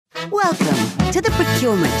Welcome to the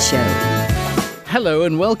Procurement Show. Hello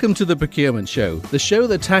and welcome to the Procurement Show, the show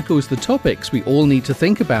that tackles the topics we all need to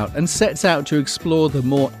think about and sets out to explore the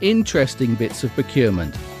more interesting bits of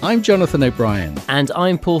procurement. I'm Jonathan O'Brien. And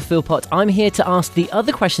I'm Paul Philpott. I'm here to ask the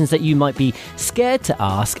other questions that you might be scared to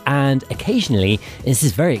ask, and occasionally, this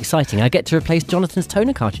is very exciting, I get to replace Jonathan's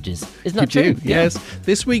toner cartridges. Isn't that true? You do, yes.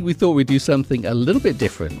 This week we thought we'd do something a little bit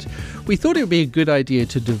different. We thought it would be a good idea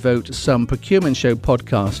to devote some Procurement Show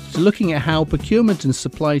podcasts to looking at how procurement and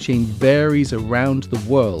supply chain varies around the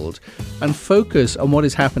world and focus on what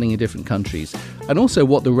is happening in different countries and also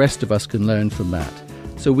what the rest of us can learn from that.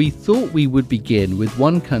 So we thought we would begin with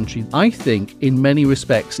one country I think in many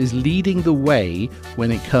respects is leading the way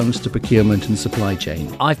when it comes to procurement and supply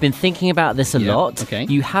chain. I've been thinking about this a lot. Okay.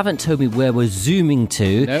 You haven't told me where we're zooming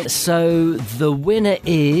to. Nope. So the winner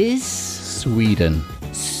is... Sweden.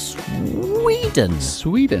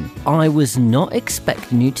 Sweden. I was not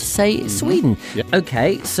expecting you to say Sweden. Yep.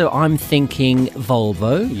 Okay, so I'm thinking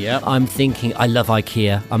Volvo. Yep. I'm thinking, I love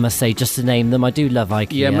IKEA. I must say, just to name them, I do love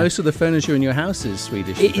IKEA. Yeah, most of the furniture in your house is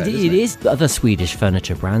Swedish. It is. Other Swedish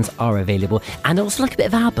furniture brands are available. And also like a bit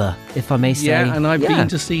of ABBA, if I may say. Yeah, and I've been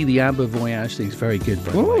to see the ABBA Voyage thing. It's very good,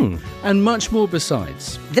 by the way. And much more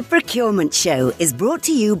besides. The Procurement Show is brought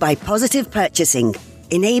to you by Positive Purchasing,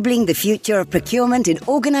 enabling the future of procurement in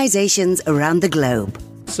organisations around the globe.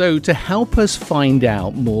 So to help us find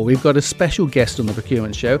out more, we've got a special guest on the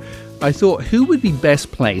Procurement Show. I thought, who would be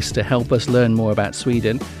best placed to help us learn more about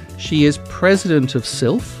Sweden? She is president of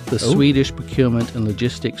SILF, the Swedish Procurement and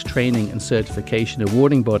Logistics Training and Certification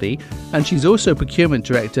Awarding Body, and she's also Procurement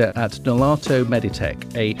Director at Nolato Medi Tech,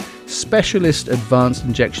 a specialist advanced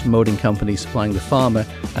injection moulding company supplying the pharma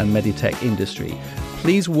and medtech industry.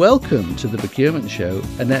 Please welcome to the Procurement Show,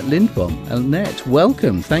 Anette Lindbom. Anette,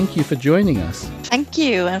 welcome. Thank you for joining us. Thank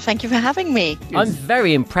you, and thank you for having me. I'm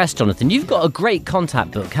very impressed, Jonathan. You've got a great contact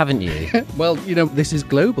book, haven't you? Well, this is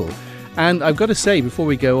global. And I've got to say, before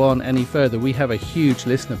we go on any further, we have a huge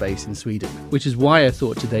listener base in Sweden, which is why I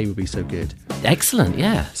thought today would be so good. Excellent,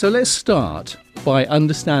 yeah. So let's start by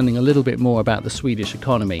understanding a little bit more about the Swedish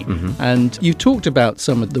economy. And you talked about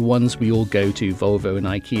some of the ones we all go to, Volvo and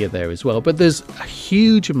IKEA there as well, but there's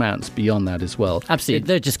huge amounts beyond that as well. Absolutely.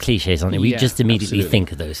 They're just cliches, aren't they? We just immediately absolutely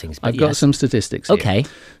think of those things. But I've got some statistics here. Okay.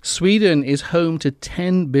 Sweden is home to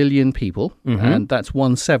 10 billion people, and that's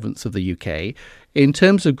 1/7 of the UK. In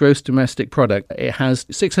terms of gross domestic product, it has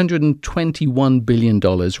 $621 billion,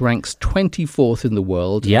 ranks 24th in the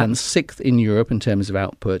world and 6th in Europe in terms of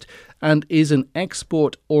output, and is an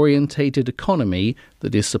export-orientated economy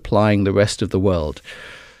that is supplying the rest of the world.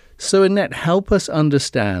 So, Annette, help us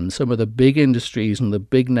understand some of the big industries and the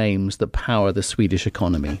big names that power the Swedish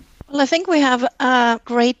economy. Well, I think we have a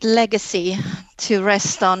great legacy to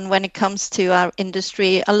rest on when it comes to our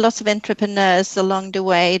industry. A lot of entrepreneurs along the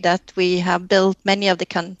way that we have built many of the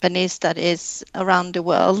companies that is around the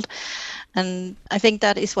world. And I think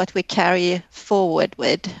that is what we carry forward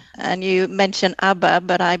with. And you mentioned ABBA,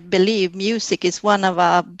 but I believe music is one of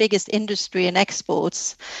our biggest industry in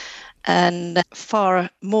exports, and far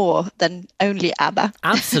more than only ABBA.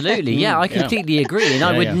 Absolutely, yeah, I completely agree. And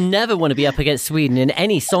I would never want to be up against Sweden in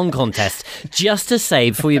any song contest. Just to say,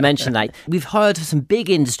 before you mention that, we've heard of some big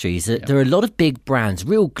industries. There are a lot of big brands,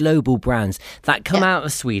 real global brands, that come out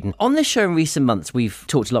of Sweden. On this show in recent months, we've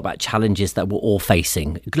talked a lot about challenges that we're all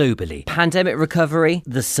facing globally. Pandemic recovery,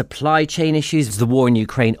 the supply chain issues, the war in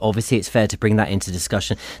Ukraine, obviously it's fair to bring that into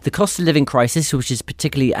discussion. The cost of living crisis, which is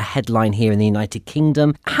particularly a headline here in the United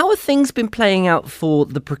Kingdom. How are things been playing out for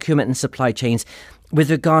the procurement and supply chains with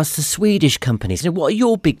regards to Swedish companies? What are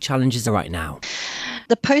your big challenges right now?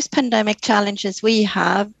 The post-pandemic challenges we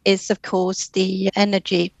have is, of course, the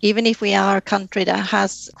energy. Even if we are a country that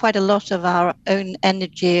has quite a lot of our own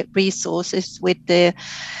energy resources with the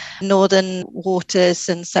northern waters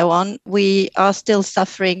and so on, we are still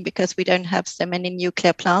suffering because we don't have so many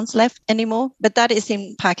nuclear plants left anymore. But that is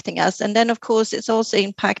impacting us. And then, of course, it's also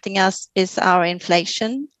impacting us is our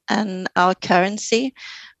inflation and our currency.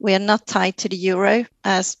 We are not tied to the euro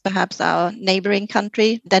as perhaps our neighboring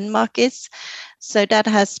country, Denmark, is. So that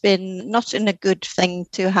has been not a good thing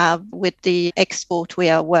to have with the export we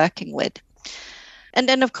are working with. And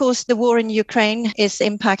then, of course, the war in Ukraine is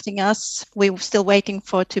impacting us. We're still waiting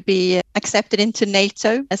for it to be accepted into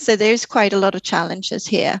NATO. So there's quite a lot of challenges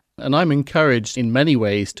here. And I'm encouraged in many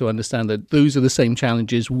ways to understand that those are the same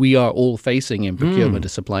challenges we are all facing in procurement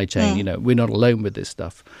and supply chain. You know, we're not alone with this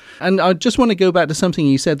stuff. And I just want to go back to something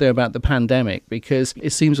you said there about the pandemic, because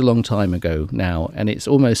it seems a long time ago now, and it's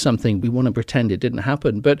almost something we want to pretend it didn't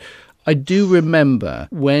happen. But I do remember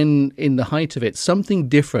when, in the height of it, something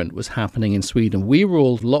different was happening in Sweden. We were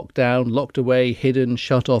all locked down, locked away, hidden,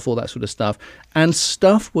 shut off, all that sort of stuff. And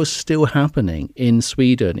stuff was still happening in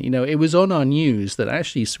Sweden. You know, it was on our news that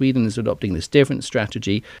actually Sweden is adopting this different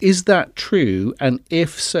strategy. Is that true? And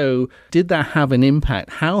if so, did that have an impact?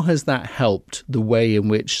 How has that helped the way in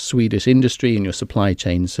which Swedish industry and your supply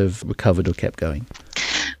chains have recovered or kept going?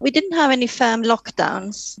 We didn't have any firm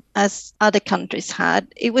lockdowns as other countries had.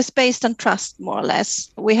 It was based on trust, more or less.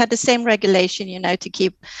 We had the same regulation, to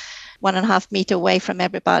keep 1.5 meters away from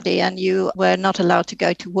everybody, and you were not allowed to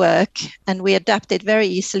go to work. And we adapted very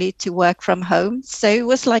easily to work from home. So it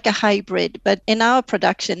was like a hybrid. But in our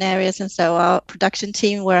production areas, and so our production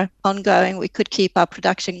team were ongoing, we could keep our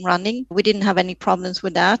production running. We didn't have any problems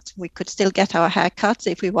with that. We could still get our haircuts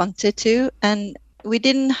if we wanted to. And we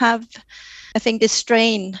didn't have, I think, the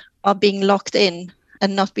strain of being locked in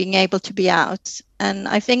and not being able to be out. And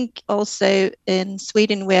I think also in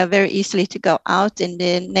Sweden, we are very easily to go out in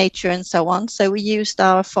the nature and so on. So we used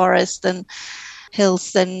our forest and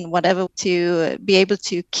hills and whatever to be able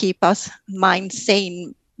to keep us mind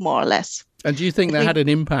sane, more or less. And do you think that had an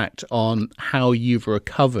impact on how you've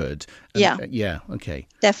recovered? Yeah. Okay.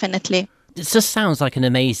 Definitely. It just sounds like an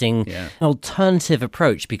amazing alternative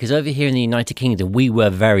approach, because over here in the United Kingdom, we were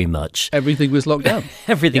very much... Everything was locked down.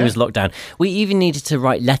 Everything was locked down. We even needed to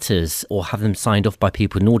write letters or have them signed off by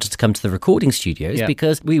people in order to come to the recording studios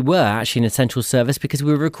because we were actually an essential service because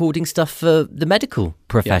we were recording stuff for the medical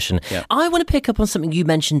profession. I want to pick up on something you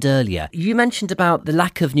mentioned earlier. You mentioned about the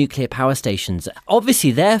lack of nuclear power stations.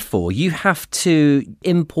 Obviously, therefore, you have to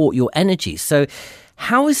import your energy. So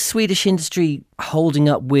how is Swedish industry holding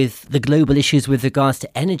up with the global issues with regards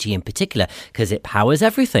to energy in particular? Because it powers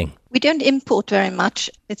everything. We don't import very much.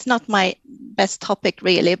 It's not my best topic,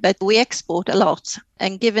 really, but we export a lot.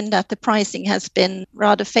 And given that the pricing has been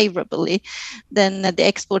rather favorably, then the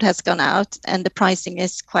export has gone out and the pricing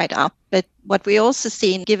is quite up. But what we also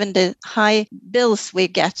seen, given the high bills we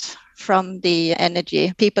get from the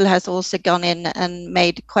energy, people has also gone in and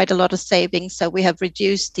made quite a lot of savings. So we have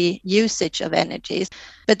reduced the usage of energy.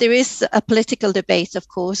 But there is a political debate, of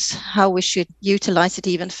course, how we should utilize it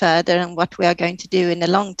even further and what we are going to do in the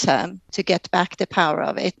long term to get back the power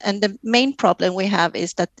of it. And the main problem we have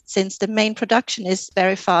is that since the main production is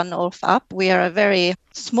very far north up, we are a very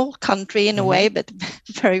small country in a way, but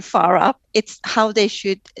very far up. It's how they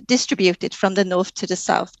should distribute it from the north to the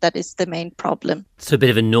south that is the main problem. So a bit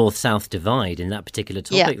of a north-south divide in that particular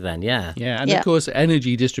topic then, Yeah, and of course,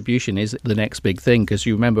 energy distribution is the next big thing, because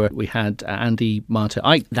you remember we had Andy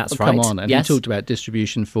Ikea come on, and he talked about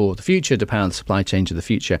distribution for the future, to power the supply chain to the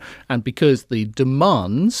future. And because the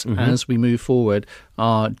demands as we move forward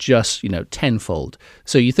are just, tenfold.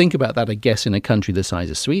 So you think about that, I guess, in a country the size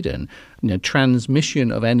of Sweden,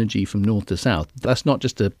 transmission of energy from north to south, that's not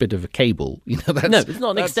just a bit of a cable. No, it's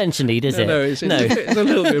not an extension lead, is it? No, it's a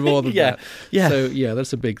little bit more than that. Yeah. So,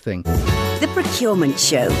 that's a big thing. The Procurement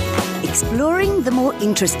Show, exploring the more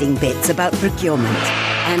interesting bits about procurement.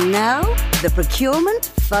 And now, the Procurement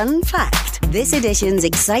Fun Fact. This edition's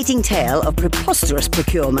exciting tale of preposterous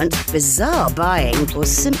procurement, bizarre buying, or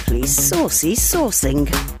simply saucy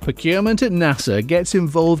sourcing. Procurement at NASA gets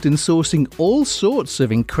involved in sourcing all sorts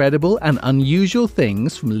of incredible and unusual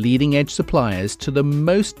things, from leading-edge suppliers to the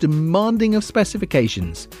most demanding of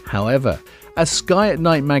specifications. However, as Sky at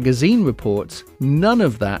Night magazine reports, none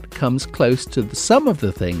of that comes close to some of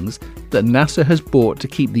the things that NASA has bought to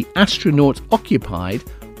keep the astronauts occupied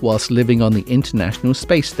whilst living on the International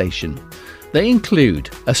Space Station. They include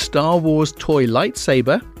a Star Wars toy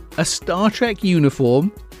lightsaber, a Star Trek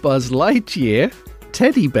uniform, Buzz Lightyear,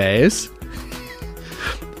 teddy bears,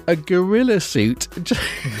 a gorilla suit.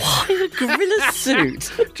 Why a gorilla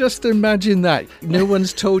suit? Just imagine that. No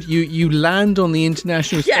one's told you. You land on the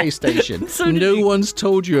International Space Station. No one's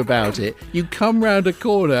told you about it. You come round a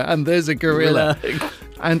corner and there's a gorilla.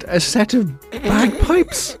 And a set of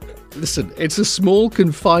bagpipes. Listen, it's a small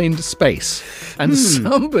confined space. And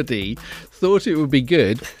somebody thought it would be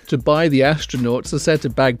good to buy the astronauts a set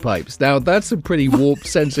of bagpipes. Now, that's a pretty warped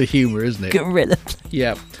sense of humour, isn't it? Gorilla.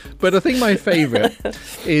 Yeah. But I think my favourite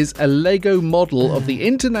is a Lego model of the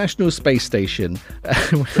International Space Station.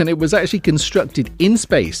 And it was actually constructed in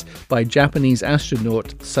space by Japanese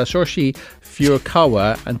astronaut Satoshi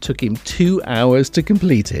Furukawa and took him 2 hours to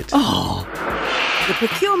complete it. Oh. The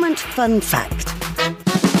Procurement Fun Fact.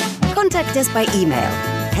 Contact us by email,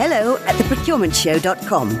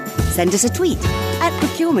 hello@theprocurementshow.com. Send us a tweet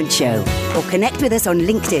 @procurementshow or connect with us on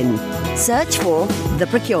LinkedIn. Search for The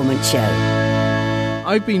Procurement Show.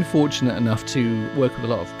 I've been fortunate enough to work with a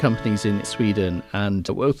lot of companies in Sweden and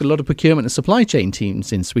work with a lot of procurement and supply chain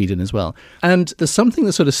teams in Sweden as well. And there's something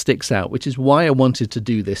that sort of sticks out, which is why I wanted to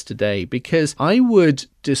do this today, because I would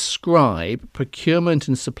describe procurement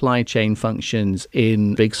and supply chain functions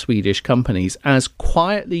in big Swedish companies as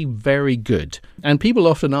quietly very good. And people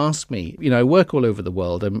often ask me, I work all over the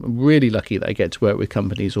world. I'm really lucky that I get to work with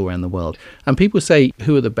companies all around the world. And people say,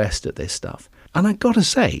 who are the best at this stuff? And I got to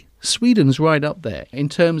say, Sweden's right up there in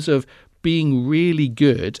terms of being really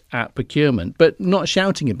good at procurement, but not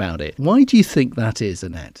shouting about it. Why do you think that is,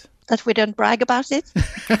 Anette? That we don't brag about it.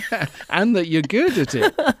 And that you're good at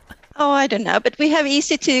it. Oh, I don't know, but we have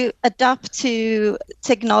easy to adapt to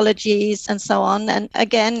technologies and so on. And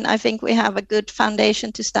again, I think we have a good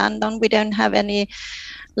foundation to stand on. We don't have any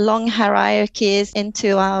long hierarchies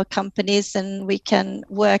into our companies, and we can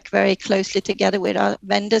work very closely together with our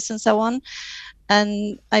vendors and so on.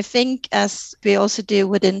 And I think, as we also do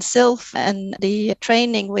within SILF, and the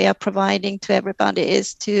training we are providing to everybody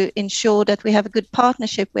is to ensure that we have a good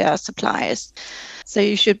partnership with our suppliers. So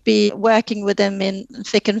you should be working with them in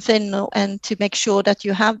thick and thin and to make sure that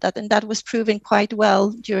you have that. And that was proven quite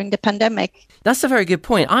well during the pandemic. That's a very good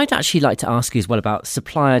point. I'd actually like to ask you as well about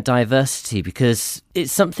supplier diversity, because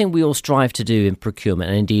it's something we all strive to do in procurement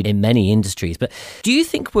and indeed in many industries. But do you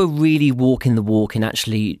think we're really walking the walk in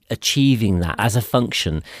actually achieving that as a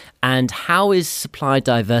function? And how is supplier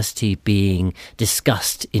diversity being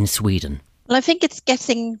discussed in Sweden? Well, I think it's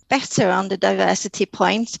getting better on the diversity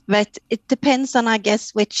point, but it depends on, I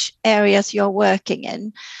guess, which areas you're working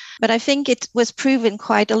in. But I think it was proven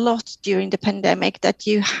quite a lot during the pandemic that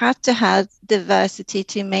you had to have diversity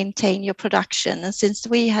to maintain your production. And since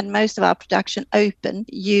we had most of our production open,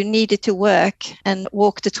 you needed to work and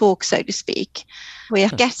walk the talk, so to speak. We are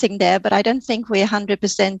getting there, but I don't think we're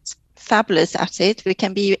 100% fabulous at it. We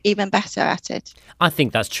can be even better at it. I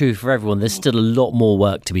think that's true for everyone. There's still a lot more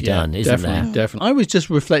work to be done, isn't there? Definitely. I was just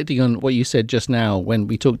reflecting on what you said just now when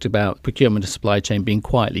we talked about procurement and supply chain being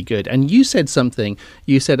quietly good. And you said something.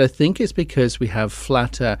 You said, I think it's because we have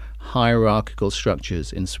flatter hierarchical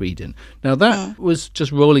structures in Sweden. Now, that was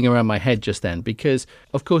just rolling around my head just then because,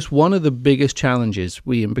 of course, one of the biggest challenges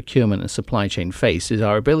we in procurement and supply chain face is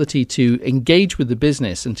our ability to engage with the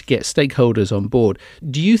business and to get stakeholders on board.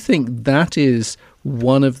 Do you think that is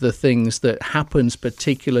one of the things that happens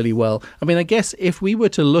particularly well? I mean, I guess if we were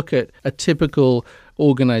to look at a typical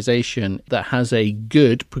organization that has a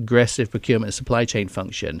good progressive procurement and supply chain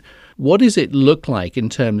function, what does it look like in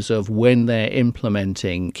terms of when they're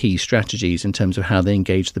implementing key strategies in terms of how they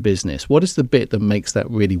engage the business? What is the bit that makes that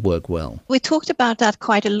really work well? We talked about that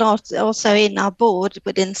quite a lot also in our board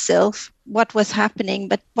within SILF, what was happening.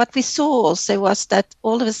 But what we saw also was that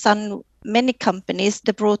all of a sudden, many companies,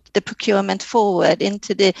 they brought the procurement forward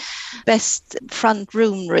into the best front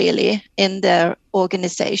room, really, in their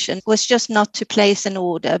organization. It was just not to place an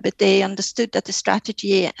order, but they understood that the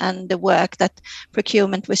strategy and the work that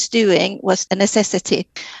procurement was doing was a necessity.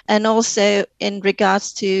 And also in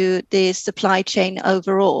regards to the supply chain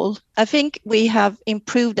overall, I think we have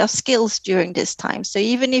improved our skills during this time. So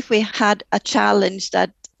even if we had a challenge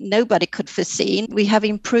that nobody could foresee, we have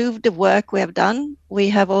improved the work we have done. We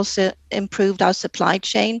have also improved our supply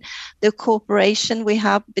chain, the cooperation we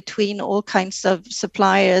have between all kinds of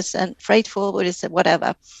suppliers and freight forwarders and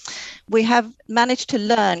whatever. We have managed to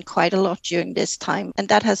learn quite a lot during this time, and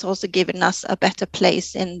that has also given us a better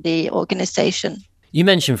place in the organization. You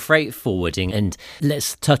mentioned freight forwarding, and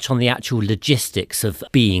let's touch on the actual logistics of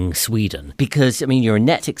being Sweden. Because, I mean, you're a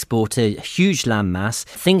net exporter, huge land mass.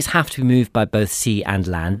 Things have to be moved by both sea and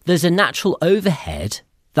land. There's a natural overhead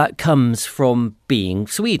that comes from being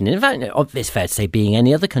Sweden. In fact, it's fair to say being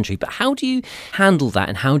any other country. But how do you handle that,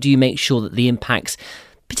 and how do you make sure that the impacts,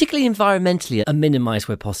 particularly environmentally, are minimised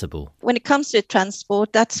where possible? When it comes to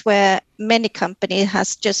transport, that's where many companies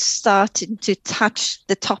has just started to touch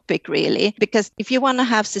the topic, really, because if you want to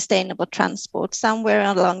have sustainable transport, somewhere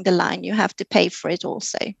along the line, you have to pay for it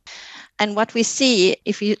also. And what we see,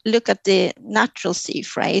 if you look at the natural sea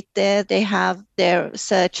freight, there they have their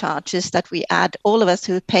surcharges that we add. All of us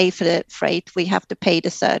who pay for the freight, we have to pay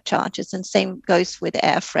the surcharges. And same goes with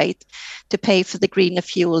air freight to pay for the greener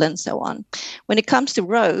fuel and so on. When it comes to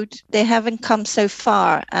road, they haven't come so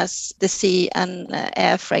far as the sea and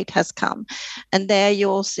air freight has come. And there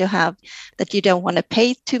you also have that you don't want to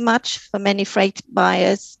pay too much for many freight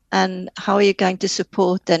buyers. And how are you going to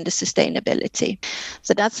support then the sustainability?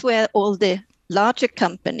 So that's where all the larger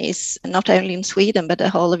companies, not only in Sweden, but the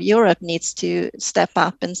whole of Europe needs to step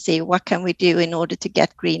up and see what can we do in order to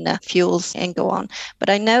get greener fuels and go on. But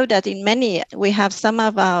I know that we have some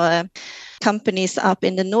of our companies up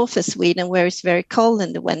in the north of Sweden where it's very cold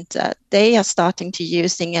in the winter. They are starting to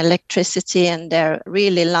using electricity and their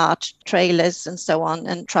really large trailers and so on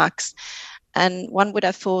and trucks. And one would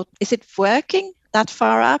have thought, is it working that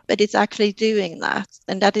far up? But it's actually doing that.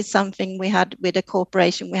 And that is something we had with a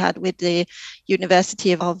cooperation we had with the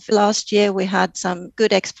University of last year. We had some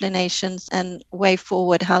good explanations and way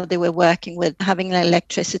forward how they were working with having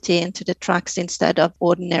electricity into the trucks instead of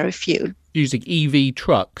ordinary fuel. Using EV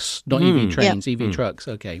trucks, not EV trains, EV trucks.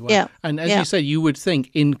 Okay. Well, and as you say, you would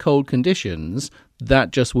think in cold conditions,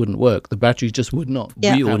 that just wouldn't work. The batteries just would not.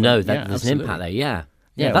 We all know that there's an impact there,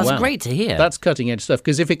 Yeah, that's great to hear. That's cutting edge stuff,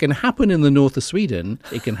 because if it can happen in the north of Sweden,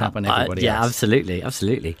 it can happen everybody else. Yeah,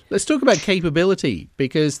 absolutely. Let's talk about capability,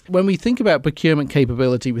 because when we think about procurement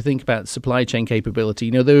capability, we think about supply chain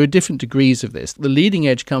capability. There are different degrees of this. The leading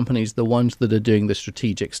edge companies, the ones that are doing the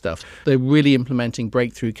strategic stuff, they're really implementing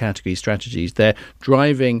breakthrough category strategies. They're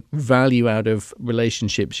driving value out of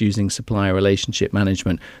relationships using supplier relationship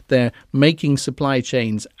management. They're making supply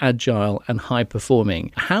chains agile and high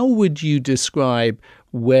performing. How would you describe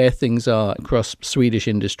where things are across Swedish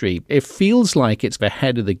industry? It feels like it's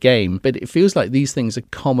ahead of the game, but it feels like these things are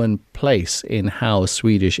commonplace in how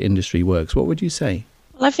Swedish industry works. What would you say?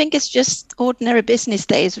 Well, I think it's just ordinary business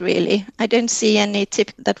days, really. I don't see any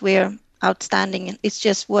tip that we're outstanding. It's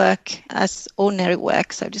just work as ordinary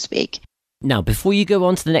work, so to speak. Now, before you go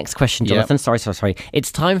on to the next question, Jonathan, sorry.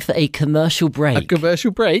 It's time for a commercial break. A commercial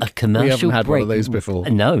break? A commercial break. We haven't had one of those before.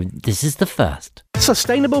 No, this is the first.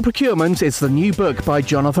 Sustainable Procurement is the new book by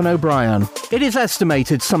Jonathan O'Brien. It is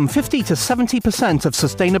estimated some 50 to 70% of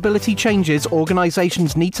sustainability changes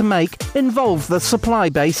organisations need to make involve the supply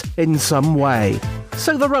base in some way.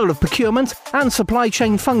 So the role of procurement and supply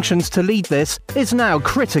chain functions to lead this is now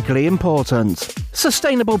critically important.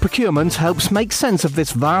 Sustainable Procurement helps make sense of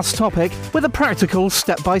this vast topic with a practical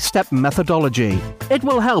step-by-step methodology. It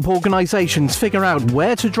will help organisations figure out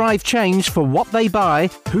where to drive change for what they buy,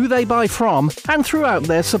 who they buy from, and throughout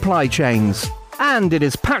their supply chains. And it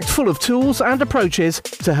is packed full of tools and approaches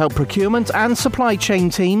to help procurement and supply chain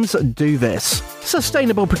teams do this.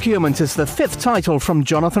 Sustainable Procurement is the 5th title from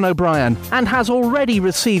Jonathan O'Brien and has already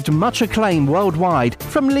received much acclaim worldwide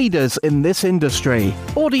from leaders in this industry.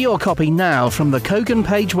 Order your copy now from the Kogan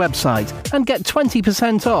Page website and get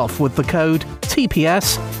 20% off with the code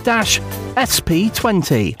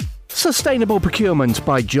TPS-SP20. Sustainable Procurement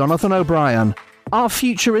by Jonathan O'Brien. Our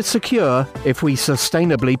future is secure if we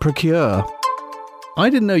sustainably procure. I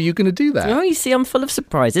didn't know you were going to do that. Oh, you see, I'm full of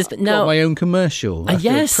surprises. But now, got my own commercial. I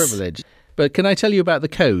feel privileged. But can I tell you about the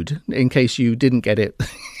code in case you didn't get it?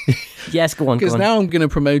 Yes, go on. Because now I'm going to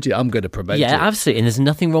promote it. I'm going to promote it. Yeah, absolutely. And there's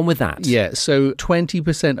nothing wrong with that. Yeah, so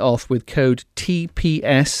 20% off with code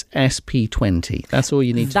TPSSP20. That's all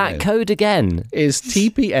you need to know. That code again is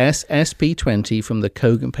TPSSP20 from the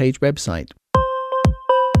Kogan Page website.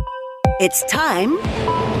 It's time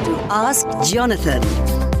to Ask Jonathan.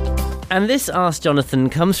 And this Ask Jonathan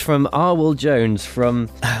comes from Arwell Jones from...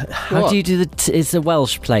 how do you do it's a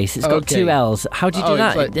Welsh place. It's got 2 L's. How do you do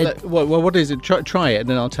that? Like, what is it? Try it and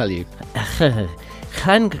then I'll tell you.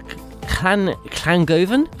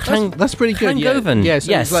 Llangoven? That's pretty good. Llangoven. Yeah,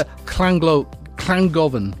 so it's like Llangoven.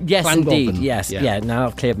 Yes, indeed. Yes. Yeah, now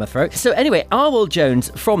I've cleared my throat. So anyway, Arwell Jones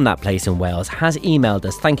from that place in Wales has emailed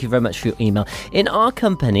us. Thank you very much for your email. In our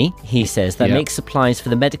company, he says, that makes supplies for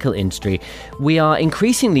the medical industry, we are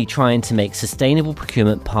increasingly trying to make sustainable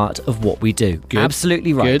procurement part of what we do. Good.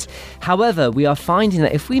 Absolutely right. Good. However, we are finding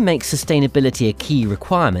that if we make sustainability a key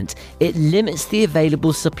requirement, it limits the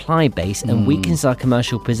available supply base and weakens our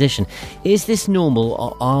commercial position. Is this normal,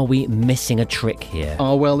 or are we missing a trick here?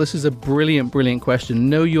 Oh, well, this is a brilliant question.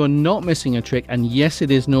 No, you're not missing a trick, and yes, it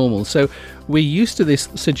is normal. So we're used to this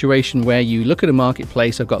situation where you look at a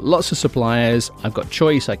marketplace, I've got lots of suppliers, I've got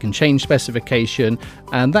choice, I can change specification,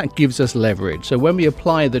 and that gives us leverage. So when we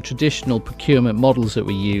apply the traditional procurement models that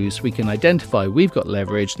we use, we can identify we've got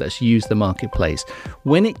leverage, let's use the marketplace.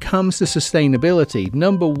 When it comes to sustainability,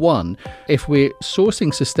 number one, if we're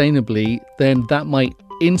sourcing sustainably, then that might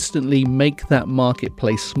instantly make that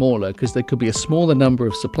marketplace smaller, because there could be a smaller number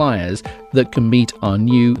of suppliers that can meet our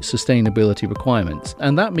new sustainability requirements.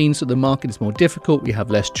 And that means that the market is more difficult, we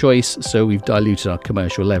have less choice, so we've diluted our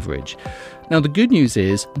commercial leverage. Now, the good news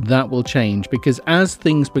is that will change, because as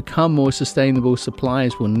things become more sustainable,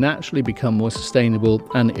 suppliers will naturally become more sustainable,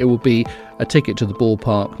 and it will be a ticket to the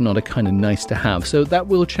ballpark, not a kind of nice to have. So that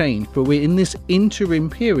will change, but we're in this interim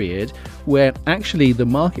period where actually the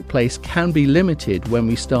marketplace can be limited when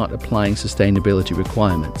we start applying sustainability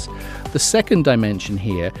requirements. The second dimension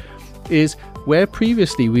here is where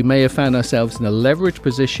previously we may have found ourselves in a leveraged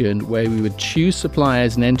position where we would choose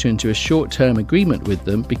suppliers and enter into a short-term agreement with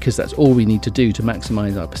them because that's all we need to do to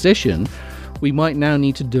maximize our position. We might now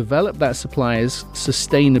need to develop that supplier's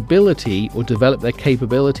sustainability or develop their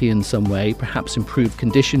capability in some way, perhaps improve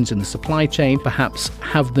conditions in the supply chain, perhaps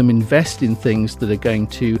have them invest in things that are going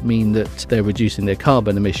to mean that they're reducing their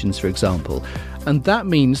carbon emissions, for example. And that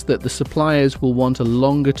means that the suppliers will want a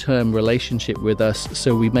longer term relationship with us,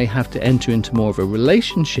 so we may have to enter into more of a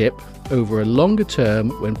relationship over a longer term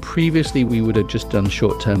when previously we would have just done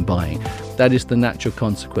short-term buying. That is the natural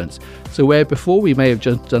consequence. So where before we may have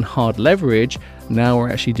just done hard leverage, now we're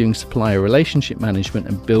actually doing supplier relationship management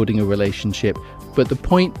and building a relationship. But the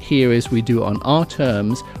point here is we do it on our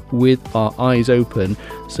terms with our eyes open,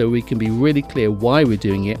 so we can be really clear why we're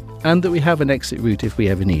doing it and that we have an exit route if we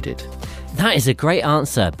ever need it. That is a great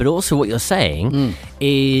answer, but also what you're saying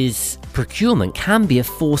is procurement can be a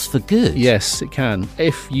force for good. Yes, it can.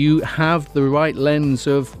 If you have the right lens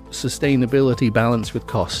of sustainability balanced with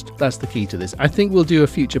cost, that's the key to this. I think we'll do a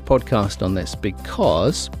future podcast on this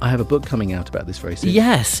because I have a book coming out about this very soon.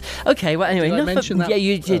 Yes. Okay, well, anyway. Did I mention that? Yeah,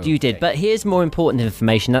 you did. Okay. But here's more important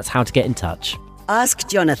information. That's how to get in touch. Ask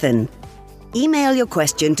Jonathan. Email your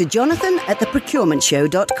question to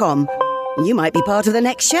jonathan@theprocurementshow.com. You might be part of the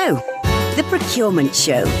next show. The Procurement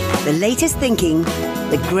Show. The latest thinking,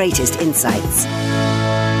 the greatest insights.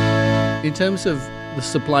 In terms of the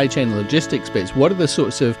supply chain and logistics bits, what are the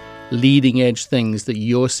sorts of leading edge things that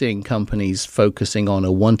you're seeing companies focusing on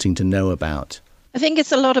or wanting to know about? I think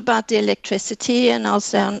it's a lot about the electricity and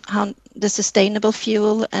also how the sustainable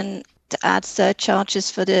fuel, and to add surcharges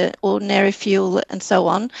for the ordinary fuel and so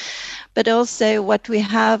on. But also what we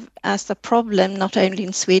have as a problem, not only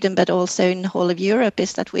in Sweden, but also in the whole of Europe,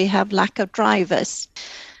 is that we have lack of drivers.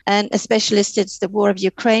 And especially since the war of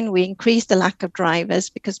Ukraine, we increased the lack of drivers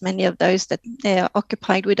because many of those that they are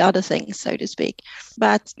occupied with other things, so to speak.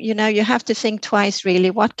 But, you have to think twice,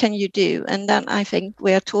 really. What can you do? And then I think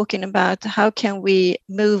we are talking about how can we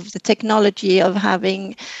move the technology of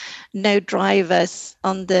having no drivers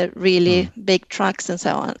on the really big trucks and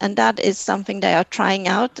so on. And that is something they are trying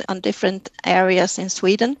out on different areas in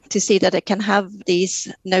Sweden to see that they can have these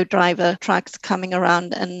no driver trucks coming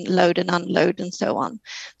around and load and unload and so on.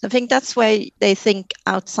 So I think that's why they think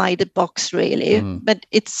outside the box, really. But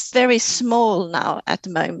it's very small now at the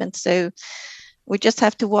moment. So we just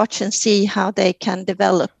have to watch and see how they can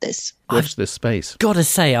develop this. Watch this space. Gotta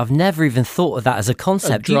say, I've never even thought of that as a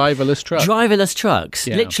concept. Driverless truck. Driverless trucks.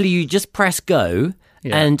 Yeah. Literally, you just press go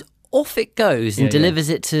and off it goes and delivers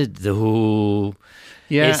it to the...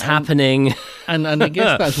 it's happening. And I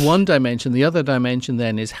guess that's one dimension. The other dimension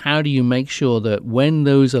then is how do you make sure that when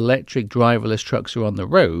those electric driverless trucks are on the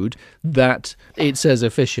road, that it's as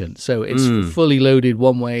efficient. So it's fully loaded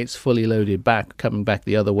one way, it's fully loaded back, coming back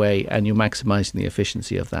the other way, and you're maximizing the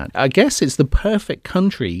efficiency of that. I guess it's the perfect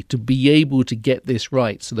country to be able to get this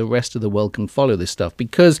right so the rest of the world can follow this stuff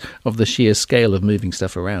because of the sheer scale of moving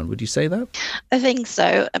stuff around. Would you say that? I think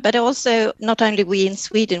so. But also, not only we in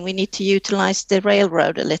Sweden, we need to utilize the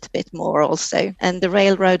railroad a little bit more also. And the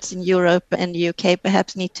railroads in Europe and the UK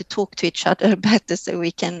perhaps need to talk to each other better so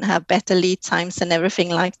we can have better lead times and everything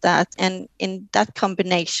like that. And in that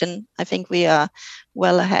combination, I think we are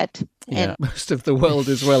well ahead. Yeah, most of the world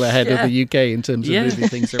is well ahead of the UK in terms of moving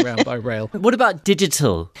things around by rail. What about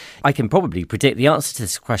digital? I can probably predict the answer to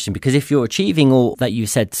this question because if you're achieving all that you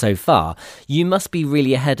said so far, you must be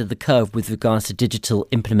really ahead of the curve with regards to digital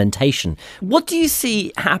implementation. What do you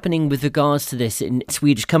see happening with regards to this in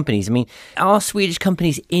Swedish companies? I mean, are Swedish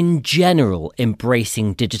companies in general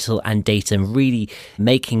embracing digital and data and really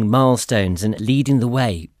making milestones and leading the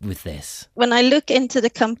way with this? When I look into the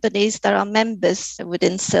companies that are members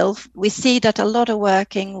within SILF, we see that a lot are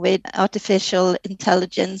working with artificial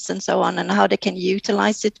intelligence and so on and how they can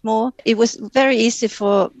utilize it more. It was very easy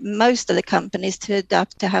for most of the companies to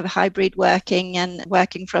adapt to have hybrid working and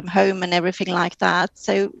working from home and everything like that.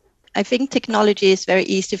 So I think technology is very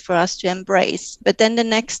easy for us to embrace. But then the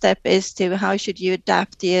next step is to how should you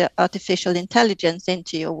adapt the artificial intelligence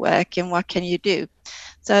into your work and what can you do?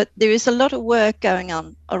 So there is a lot of work going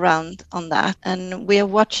on around on that, and we are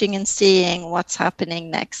watching and seeing what's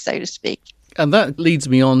happening next, so to speak. And that leads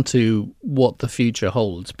me on to what the future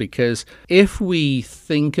holds, because if we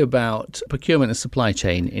think about procurement and supply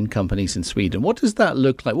chain in companies in Sweden, what does that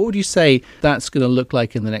look like? What would you say that's going to look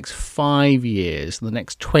like in the next 5 years, the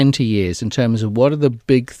next 20 years, in terms of what are the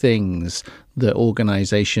big things that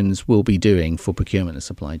organizations will be doing for procurement and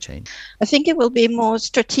supply chain? I think it will be more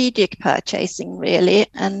strategic purchasing, really,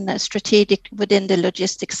 and strategic within the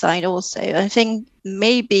logistics side also. I think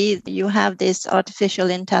maybe you have this artificial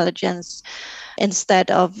intelligence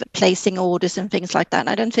instead of placing orders and things like that.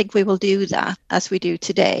 I don't think we will do that as we do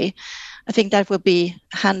today. I think that will be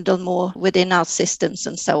handled more within our systems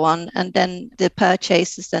and so on. And then the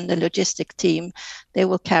purchases and the logistic team, they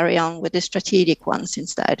will carry on with the strategic ones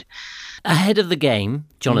instead. Ahead of the game,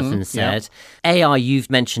 Jonathan said. Yeah. AI,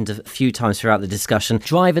 you've mentioned a few times throughout the discussion.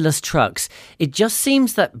 Driverless trucks. It just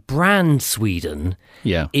seems that brand Sweden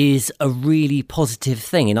is a really positive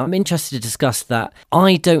thing. And I'm interested to discuss that.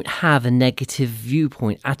 I don't have a negative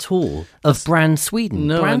viewpoint at all of brand Sweden.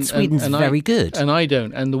 No, brand Sweden's very good. And I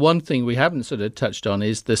don't. And the one thing we haven't sort of touched on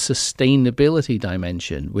is the sustainability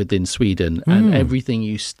dimension within Sweden and everything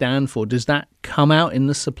you stand for. Does that come out in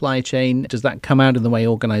the supply chain? Does that come out in the way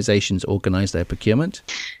organizations organize their procurement?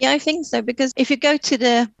 Yeah, I think so, because if you go to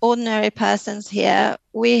the ordinary persons here,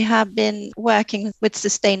 we have been working with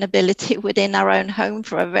sustainability within our own home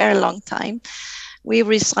for a very long time. We're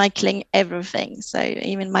recycling everything. So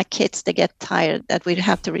even my kids, they get tired that we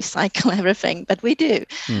have to recycle everything, but we do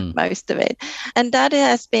most of it. And that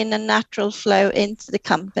has been a natural flow into the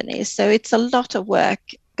company. So it's a lot of work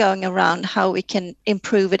going around how we can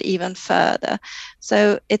improve it even further.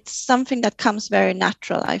 So it's something that comes very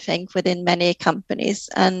natural, I think, within many companies.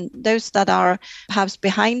 And those that are perhaps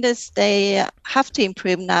behind us, they have to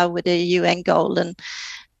improve now with the UN goal and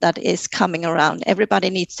that is coming around. Everybody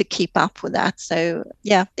needs to keep up with that. So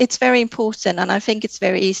yeah, it's very important. And I think it's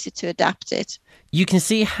very easy to adapt it. You can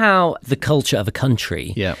see how the culture of a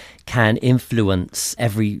country can influence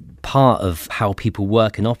every part of how people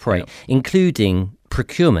work and operate, including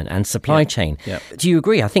procurement and supply chain. Do you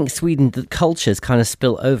agree? I think Sweden, the cultures kind of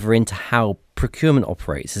spill over into how procurement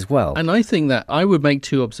operates as well. And I think that I would make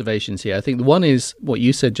two observations here. I think the one is what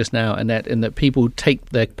you said just now, Annette, in that people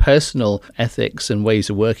take their personal ethics and ways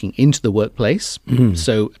of working into the workplace.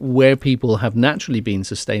 So where people have naturally been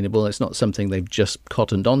sustainable, it's not something they've just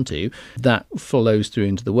cottoned onto, that follows through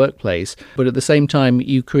into the workplace. But at the same time,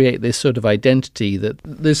 you create this sort of identity that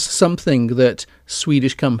there's something that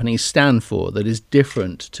Swedish companies stand for that is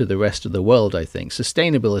different to the rest of the world, I think.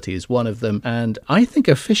 Sustainability is one of them. And I think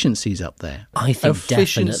efficiency's up there. I think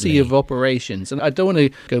efficiency of operations. And I don't want to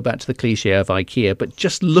go back to the cliche of IKEA, but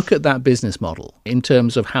just look at that business model in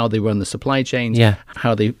terms of how they run the supply chains,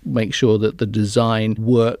 how they make sure that the design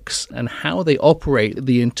works, and how they operate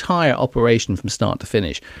the entire operation from start to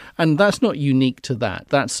finish. And that's not unique to that.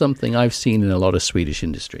 That's something I've seen in a lot of Swedish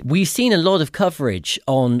industry. We've seen a lot of coverage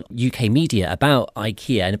on UK media about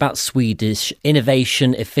IKEA and about Swedish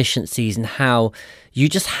innovation, efficiencies, and how you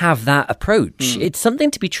just have that approach. It's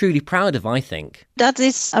something to be truly proud of, I think. That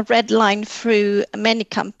is a red line through many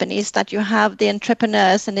companies, that you have the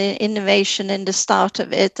entrepreneurs and the innovation in the start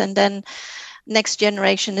of it, and then next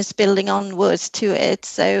generation is building onwards to it.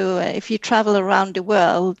 So if you travel around the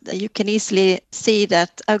world, you can easily see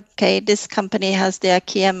that, okay, this company has the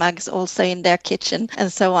IKEA mugs also in their kitchen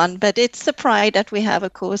and so on. But it's the pride that we have,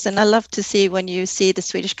 of course. And I love to see when you see the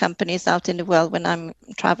Swedish companies out in the world when I'm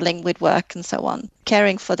traveling with work and so on,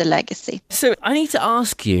 caring for the legacy. So I need to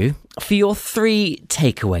ask you, for your 3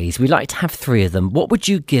 takeaways, we like to have 3 of them. What would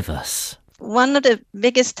you give us? One of the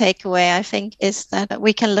biggest takeaway, I think, is that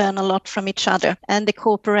we can learn a lot from each other, and the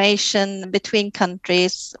cooperation between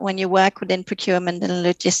countries. When you work within procurement and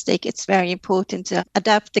logistics, it's very important to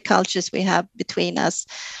adapt the cultures we have between us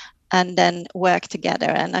and then work together.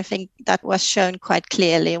 And I think that was shown quite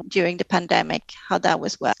clearly during the pandemic, how that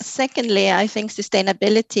was worked. Secondly, I think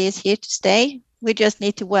sustainability is here to stay. We just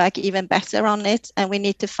need to work even better on it, and we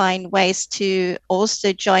need to find ways to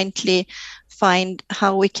also jointly find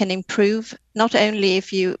how we can improve. Not only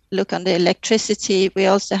if you look on the electricity, we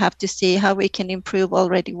also have to see how we can improve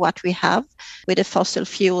already what we have with the fossil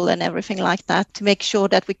fuel and everything like that, to make sure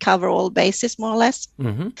that we cover all bases more or less.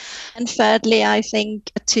 And thirdly, I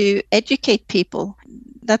think to educate people.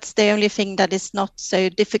 That's the only thing that is not so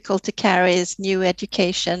difficult to carry, is new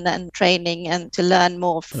education and training and to learn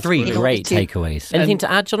more. 3 great takeaways. Anything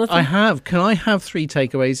to add, Jonathan? I have. Can I have 3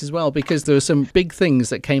 takeaways as well? Because there are some big things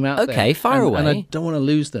that came out there. Okay, fire away. And I don't want to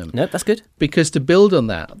lose them. No, that's good. Because to build on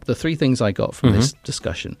that, the 3 things I got from this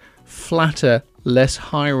discussion: flatter, less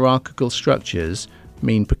hierarchical structures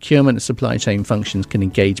mean procurement and supply chain functions can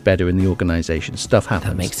engage better in the organisation. Stuff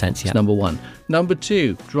happens. That makes sense, yeah. That's number one. Number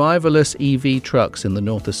two, driverless EV trucks in the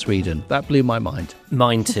north of Sweden. That blew my mind.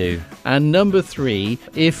 Mine too. And number three,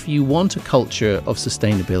 if you want a culture of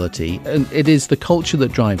sustainability, and it is the culture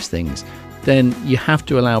that drives things, then you have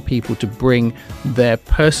to allow people to bring their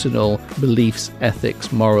personal beliefs,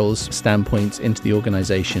 ethics, morals, standpoints into the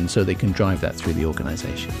organisation so they can drive that through the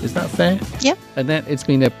organisation. Is that fair? Yeah. Annette, it's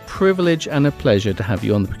been a privilege and a pleasure to have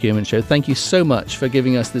you on the Procurement Show. Thank you so much for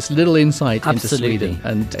giving us this little insight into Sweden.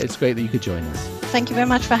 And it's great that you could join us. Thank you very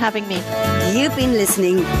much for having me. You've been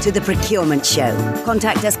listening to The Procurement Show.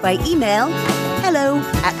 Contact us by email,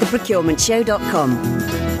 hello@theprocurementshow.com.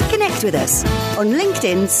 Connect with us. On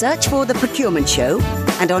LinkedIn, search for The Procurement Show,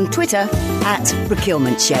 and on Twitter,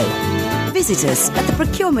 @Procurement Show. Visit us at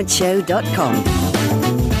theprocurementshow.com.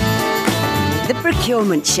 The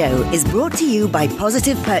Procurement Show is brought to you by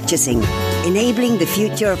Positive Purchasing, enabling the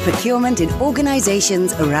future of procurement in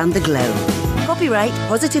organisations around the globe. Copyright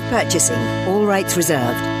Positive Purchasing, all rights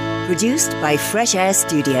reserved. Produced by Fresh Air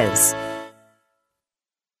Studios.